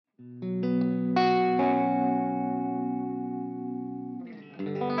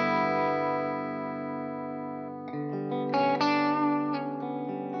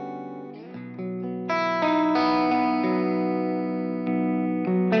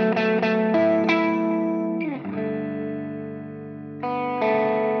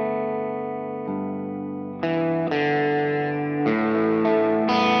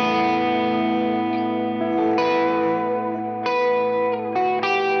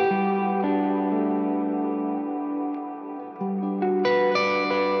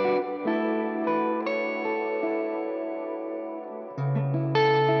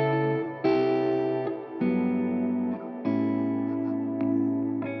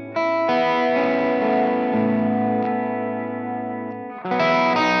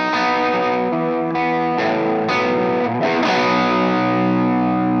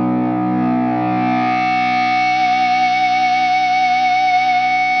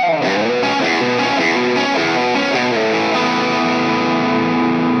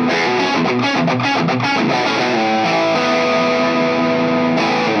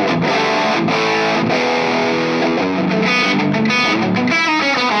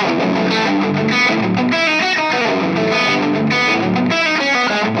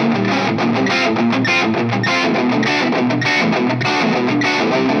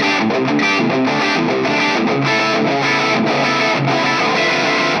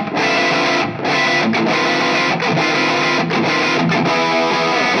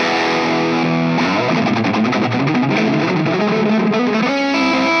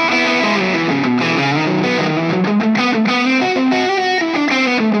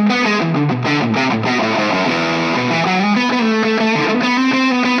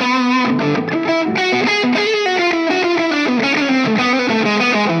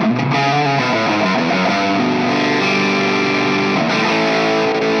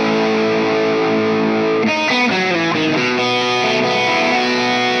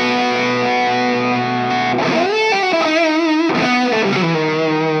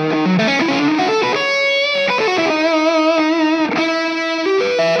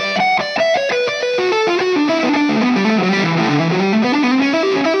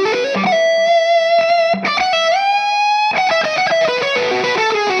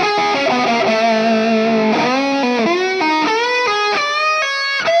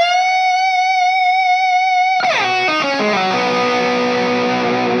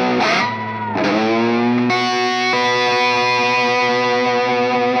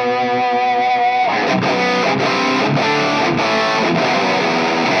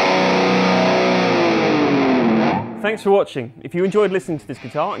Thanks for watching. If you enjoyed listening to this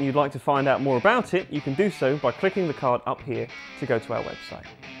guitar and you'd like to find out more about it, you can do so by clicking the card up here to go to our website.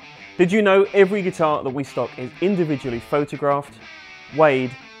 Did you know every guitar that we stock is individually photographed,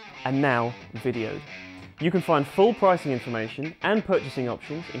 weighed, and now videoed? You can find full pricing information and purchasing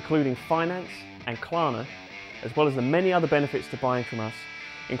options, including finance and Klarna, as well as the many other benefits to buying from us,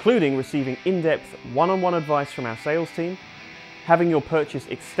 including receiving in-depth one-on-one advice from our sales team, having your purchase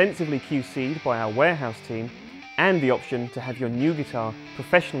extensively QC'd by our warehouse team, and the option to have your new guitar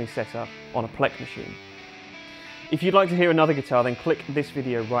professionally set up on a Plek machine. If you'd like to hear another guitar, then click this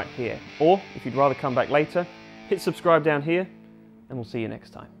video right here. Or, if you'd rather come back later, hit subscribe down here, and we'll see you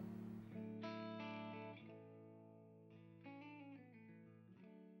next time.